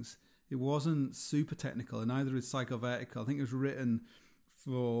things, it wasn't super technical, and neither is Psychovertical. I think it was written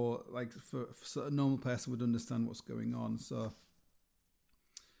for a normal person would understand what's going on. So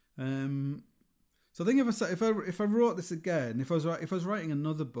I think if I wrote this again, if I was writing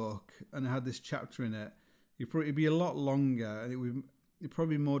another book and it had this chapter in it, it'd be a lot longer, and it'd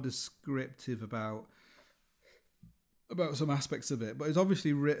probably be more descriptive about some aspects of it. But it's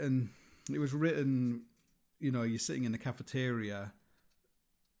obviously written. It was written. You're sitting in a cafeteria.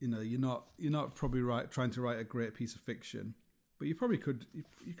 You're not probably trying to write a great piece of fiction, but you probably could.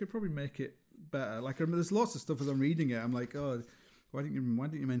 You could probably make it better. Like there's lots of stuff as I'm reading it. I'm like, oh, why didn't you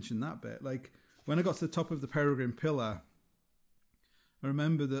mention that bit? Like when I got to the top of the Peregrine Pillar, I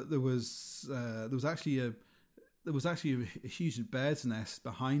remember that there was actually a huge bird's nest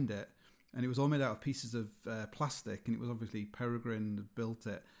behind it, and it was all made out of pieces of plastic, and it was obviously Peregrine that built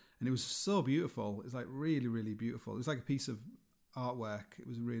it, and it was so beautiful. It's like really, really beautiful. It was like a piece of artwork. It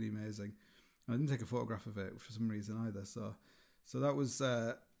was really amazing. And I didn't take a photograph of it for some reason either. So that was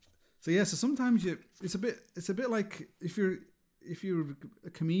so sometimes it's a bit like if you're a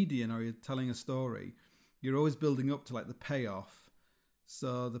comedian or you're telling a story, you're always building up to like the payoff.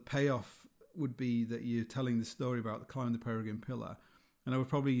 So the payoff would be that you're telling the story about climbing the Peregrine Pillar, and I would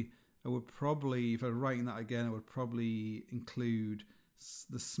probably, if I were writing that again, I would probably include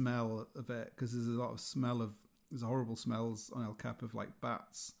the smell of it, because there's horrible smells on El Cap of like bat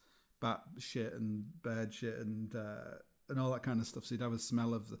shit and bird shit and all that kind of stuff. So you'd have a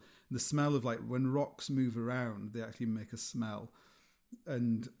smell of the smell of like when rocks move around, they actually make a smell,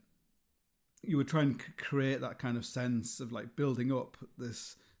 and you would try and create that kind of sense of like building up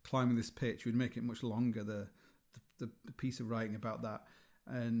this climbing this pitch. You would make it much longer, the piece of writing about that,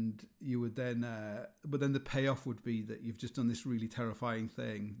 and you would then but then the payoff would be that you've just done this really terrifying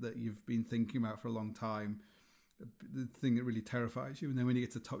thing that you've been thinking about for a long time, the thing that really terrifies you, and then when you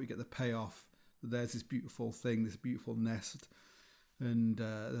get to the top you get the payoff. There's this beautiful thing, this beautiful nest, and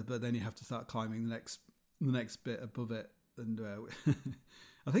but then you have to start climbing the next bit above it. And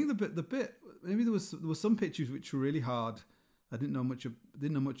I think the bit maybe there was some pictures which were really hard. I didn't know much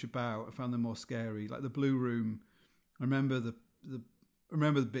about. I found them more scary, like the Blue Room. I remember the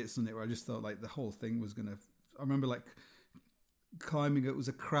bits in it where I just thought like the whole thing was gonna. I remember like climbing. It was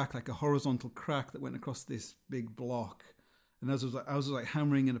a crack, like a horizontal crack that went across this big block. And as I was like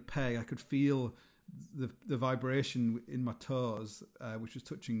hammering in a peg, I could feel the vibration in my toes, which was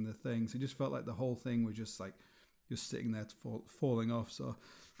touching the thing. So it just felt like the whole thing was just sitting there falling off. So,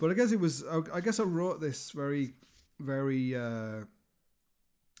 but I guess it was. I guess I wrote this very, very,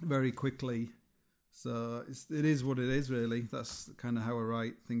 very quickly. So it is what it is, really. That's kind of how I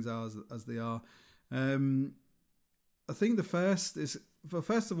write things are as they are. I think first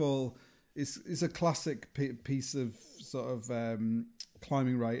of all. It's a classic piece of sort of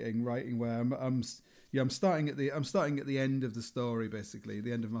climbing writing where I'm starting at the end of the story, basically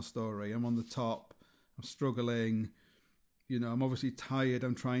the end of my story. I'm on the top. I'm struggling. I'm obviously tired.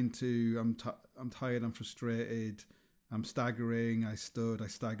 I'm tired. I'm frustrated. I'm staggering. I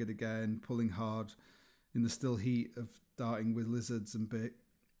staggered again, pulling hard in the still heat of darting with lizards and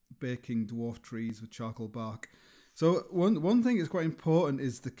baking dwarf trees with charcoal bark. So one thing that's quite important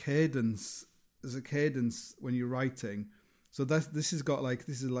is the cadence. There's a cadence when you're writing. So this is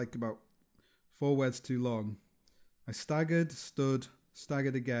like about 4 words too long. I staggered, stood,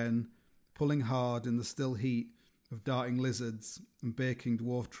 staggered again, pulling hard in the still heat of darting lizards and baking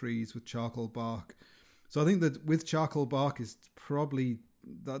dwarf trees with charcoal bark. So I think that with charcoal bark is probably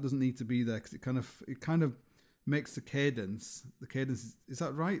that doesn't need to be there because it kind of makes the cadence. The cadence is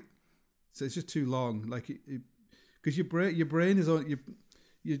that right? So it's just too long. Like because your brain is on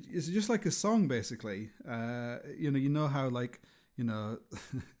it's just like a song basically. You know how like I'm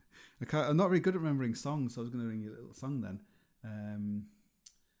not very good at remembering songs, so I was going to ring you a little song then.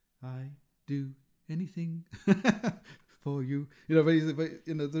 I do anything for you. But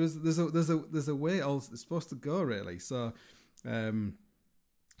there's a way it's supposed to go really. So I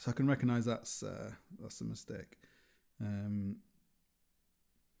can recognise that's a mistake.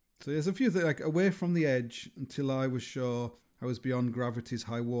 So there's a few things like away from the edge until I was sure I was beyond gravity's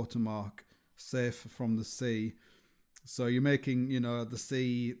high water mark, safe from the sea. So you're making, the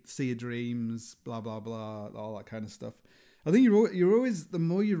sea of dreams, blah, blah, blah, all that kind of stuff. I think you're always, the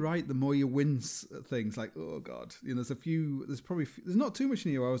more you write, the more you wince at things like, oh God, there's not too much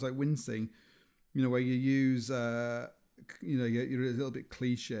in here where I was like wincing, where you use, you're a little bit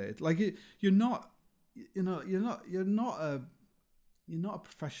cliched. Like you're not a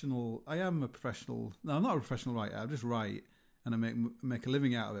professional. I am a professional. No, I'm not a professional writer. I just write and I make a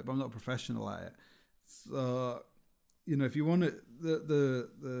living out of it, but I'm not a professional at it. So, if you want to,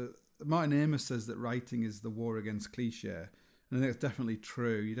 the Martin Amis says that writing is the war against cliche, and I think it's definitely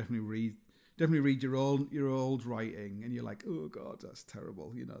true. You definitely read your old writing, and you're like, oh God, that's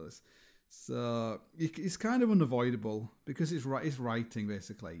terrible. This. So it's kind of unavoidable because it's writing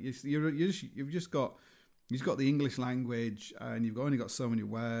basically. You've just got the English language, and you've only got so many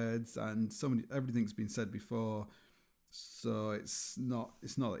words, and everything's been said before, so it's not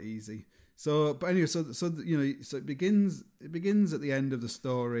easy. So, but anyway, so it begins at the end of the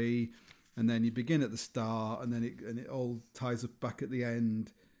story, and then you begin at the start, and then it all ties up back at the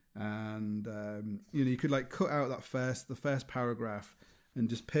end, and you could like cut out the first paragraph and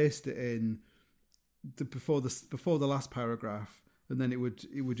just paste it in before the last paragraph. and then it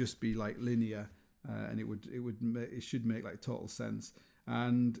would just be like linear, and it should make like total sense.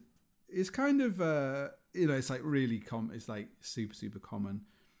 And it's kind of it's like really it's like super common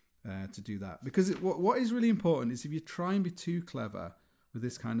to do that, because what is really important is if you try and be too clever with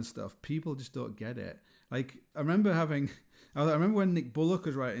this kind of stuff, people just don't get it. Like I remember when Nick Bullock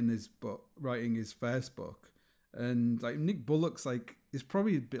was writing his first book, and like Nick Bullock's like is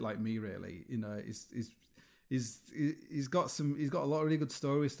probably a bit like me, really. He's got a lot of really good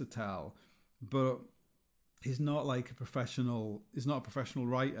stories to tell, but he's not like a professional. He's not a professional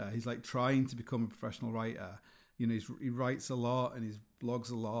writer. He's like trying to become a professional writer. He writes a lot and he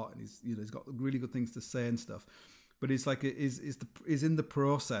blogs a lot, and he's got really good things to say and stuff. But it's like is in the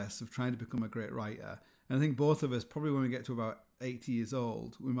process of trying to become a great writer. And I think both of us, probably when we get to about 80 years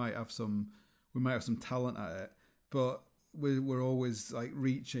old, we might have some talent at it. But we're always like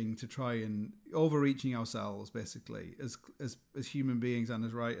reaching to try and overreaching ourselves, basically, as human beings and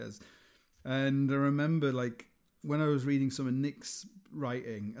as writers. And I remember like when I was reading some of Nick's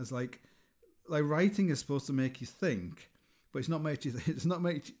writing, as like writing is supposed to make you think, but it's not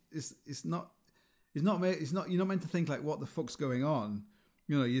you're not meant to think like, what the fuck's going on?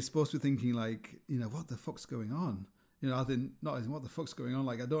 You're supposed to be thinking like, what the fuck's going on? Not as in what the fuck's going on,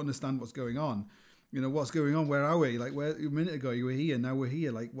 like I don't understand what's going on. What's going on? Where are we? Like, where a minute ago you were here, now we're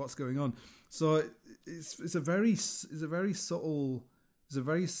here. Like, what's going on? So it's a very subtle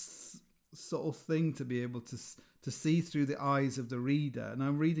thing to be able to see through the eyes of the reader. And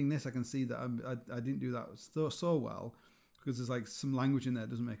I'm reading this, I can see that I didn't do that so well, because there's like some language in there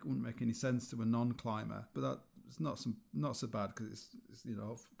that wouldn't make any sense to a non-climber. But that's not so bad, because it's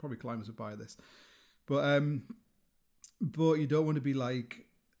probably climbers would buy this. But you don't want to be like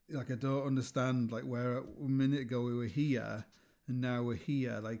I don't understand, like, where a minute ago we were here and now we're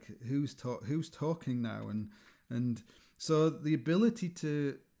here, like who's talking now, and so the ability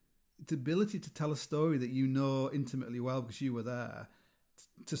to tell a story that intimately well because you were there,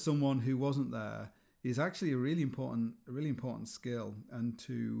 to someone who wasn't there, is actually a really important skill. And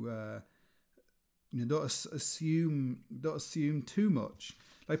to don't assume too much.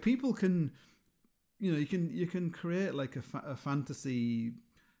 Like, people can, you can create like a fantasy,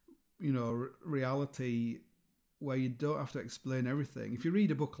 reality where you don't have to explain everything. If you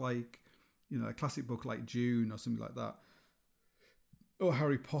read a book like, a classic book like Dune or something like that, or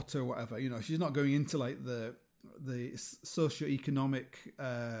Harry Potter or whatever, she's not going into like the socioeconomic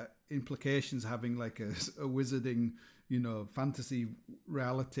implications, having like a wizarding, fantasy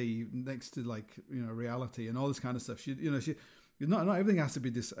reality next to like, reality and all this kind of stuff. Not everything has to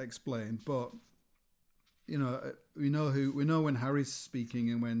be explained, but we know when Harry's speaking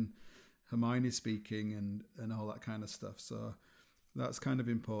and when Hermione's speaking and all that kind of stuff. So that's kind of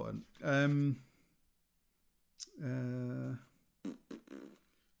important.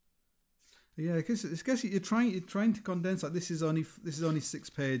 Yeah, I guess you're trying to condense. Like, this is only 6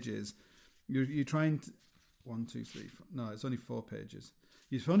 pages. You're trying to 1, 2, 3, 4. No, it's only 4 pages.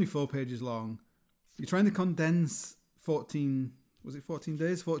 It's only 4 pages long. You're trying to condense 14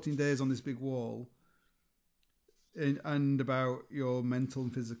 days? 14 days on this big wall. And about your mental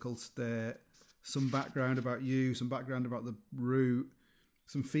and physical state, some background about you, some background about the route,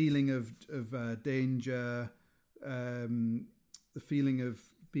 some feeling of danger, the feeling of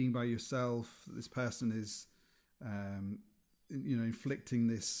being by yourself. This person is, inflicting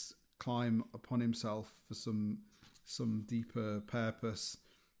this climb upon himself for some deeper purpose,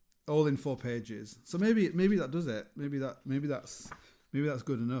 all in 4 pages. So maybe that does it. Maybe that's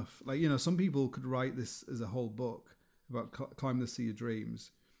good enough. Like, some people could write this as a whole book about Climb the Sea of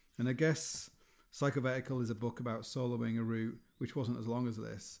Dreams. And I guess Psychovertical is a book about soloing a route, which wasn't as long as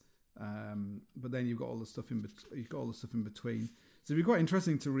this. But then you've got all the stuff in between. So it'd be quite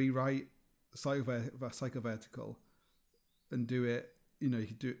interesting to rewrite Psychovertical and do it. You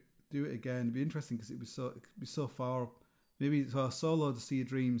could do it again. It'd be interesting because it'd be so far. Maybe Solo the Sea of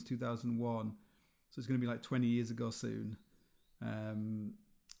Dreams 2001. So it's going to be like 20 years ago soon.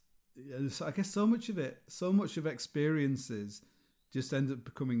 So I guess so much of experiences just end up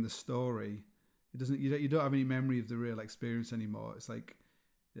becoming the story. It doesn't. You don't have any memory of the real experience anymore. It's like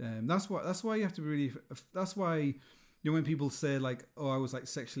that's why you have to be really. That's why when people say like, oh, I was like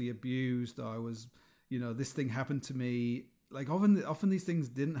sexually abused, or I was, this thing happened to me. Like, often these things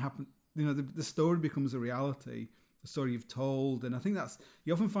didn't happen. The story becomes a reality. The story you've told, and I think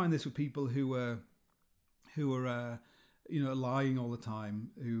you often find this with people who are lying all the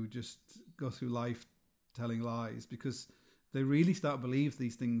time, who just go through life telling lies because they really start to believe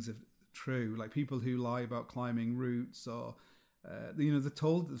these things are true. Like, people who lie about climbing routes, or they've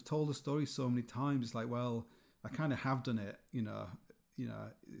told a story so many times. It's like, well, I kind of have done it, you know.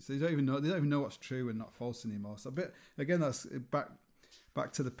 So they don't even know what's true and not false anymore. So a bit again, that's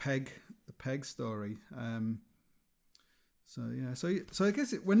back to the peg story. So I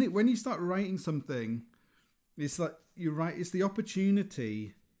guess when you start writing something, it's like it's the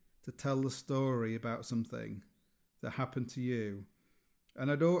opportunity to tell the story about something that happened to you. And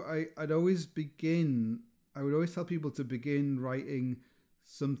I would always tell people to begin writing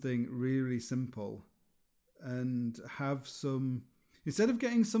something really, really simple, and have some, instead of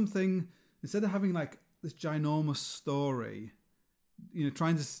having like this ginormous story, you know,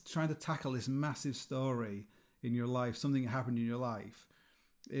 trying to tackle this massive story in your life, something that happened in your life,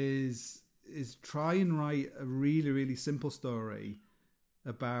 is try and write a really, really simple story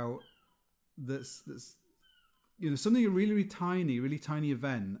about that's you know, something really, really tiny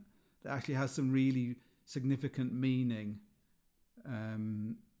event that actually has some really significant meaning,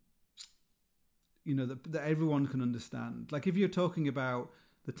 you know, that everyone can understand. Like if you're talking about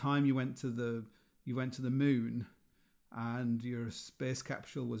the time you went to the moon and your space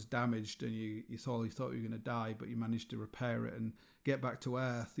capsule was damaged and you thought you were going to die, but you managed to repair it and get back to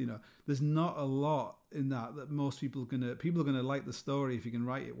Earth, you know, there's not a lot in that most people are going to like the story if you can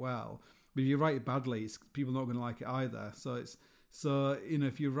write it well. But if you write it badly, people are not going to like it either. So you know,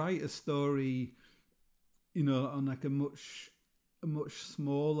 if you write a story, you know, on like a much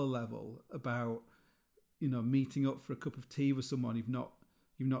smaller level about, you know, meeting up for a cup of tea with someone you've not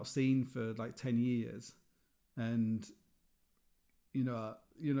seen for like 10 years, and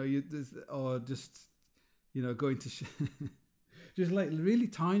or just, you know, going to just like really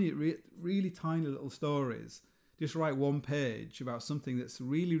tiny little stories. Just write one page about something that's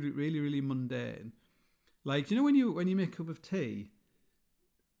really, really, really mundane. Like, you know, when you make a cup of tea,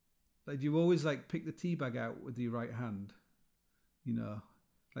 like you always like pick the tea bag out with your right hand. You know,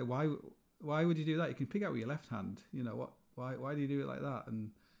 like why would you do that? You can pick out with your left hand. You know what? Why do you do it like that?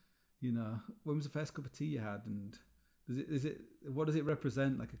 And you know, when was the first cup of tea you had? And what does it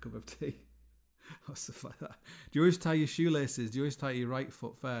represent? Like a cup of tea or stuff like that. Do you always tie your shoelaces? Do you always tie your right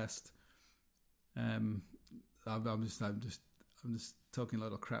foot first? I'm just talking a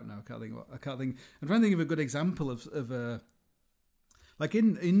lot of crap now. I can't think. I'm trying to think of a good example of like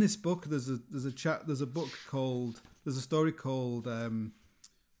in this book. There's a story called A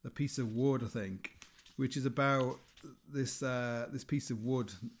Piece of Wood, I think, which is about this piece of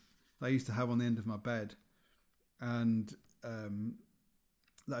wood that I used to have on the end of my bed, and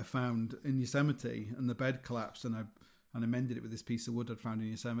that I found in Yosemite, and the bed collapsed, and I mended it with this piece of wood I'd found in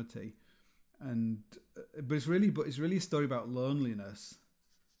Yosemite. And but it's really a story about loneliness,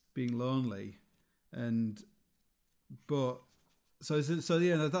 being lonely, so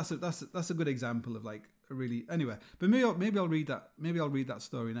yeah, that's a good example of like a really, anyway. But maybe I'll read that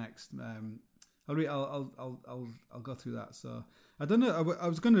story next. I'll go through that. So I don't know. I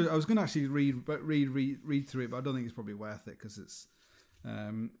was gonna actually read through it, but I don't think it's probably worth it because it's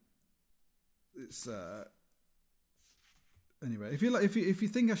anyway. If you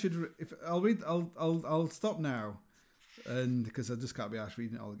think I should, I'll stop now, and because I just can't be asked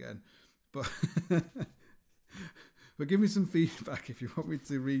reading it all again. But but give me some feedback if you want me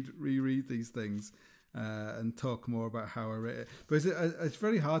to reread these things. And talk more about how I wrote it. But it's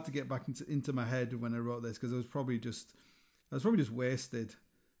very hard to get back into my head when I wrote this because I was probably just wasted,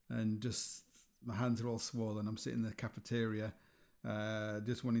 and just my hands are all swollen. I'm sitting in the cafeteria,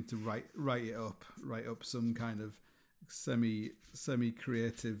 just wanting to write up some kind of semi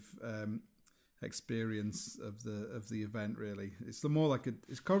creative experience of the event. Really, it's more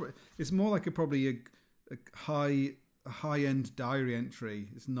like probably a high end diary entry.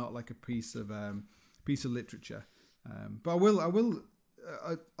 It's not like a piece of literature, but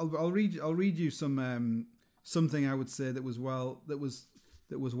I'll read you some something I would say that was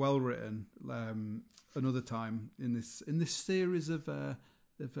well written another time in this series of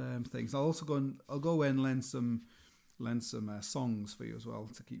things. I'll go away and lend some songs for you as well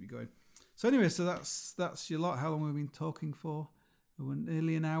to keep you going. So anyway, so that's your lot. How long have we been talking for?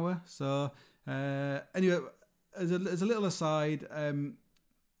 Nearly an hour. So anyway, as a little aside,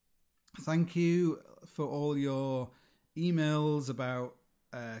 thank you for all your emails about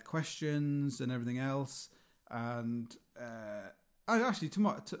questions and everything else. And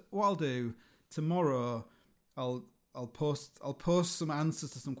what I'll do tomorrow, I'll post some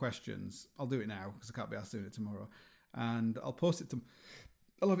answers to some questions. I'll do it now because I can't be asked doing it tomorrow, and I'll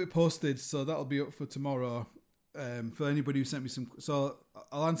have it posted, so that'll be up for tomorrow. For anybody who sent me some, so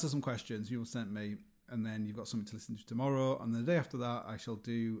I'll answer some questions you sent me, and then you've got something to listen to tomorrow. And the day after that, I'll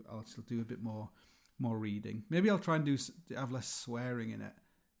do a bit more reading. Maybe I'll try and have less swearing in it,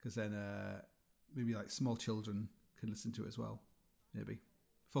 because then maybe like small children can listen to it as well. Maybe.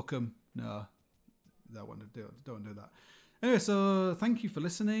 Fuck them. No. Don't want to do that. Anyway, so thank you for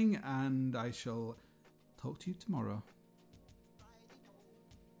listening, and I shall talk to you tomorrow.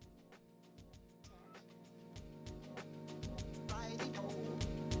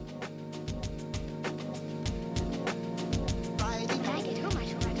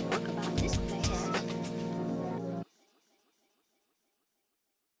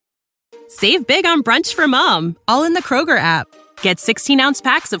 Save big on brunch for mom, all in the Kroger app. Get 16-ounce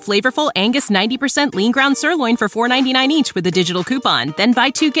packs of flavorful Angus 90% lean ground sirloin for $4.99 each with a digital coupon. Then buy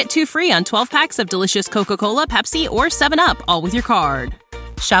 2, get 2 free on 12 packs of delicious Coca-Cola, Pepsi, or 7-Up, all with your card.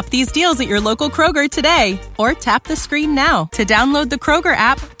 Shop these deals at your local Kroger today, or tap the screen now to download the Kroger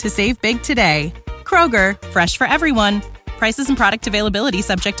app to save big today. Kroger, fresh for everyone. Prices and product availability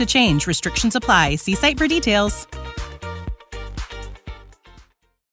subject to change. Restrictions apply. See site for details.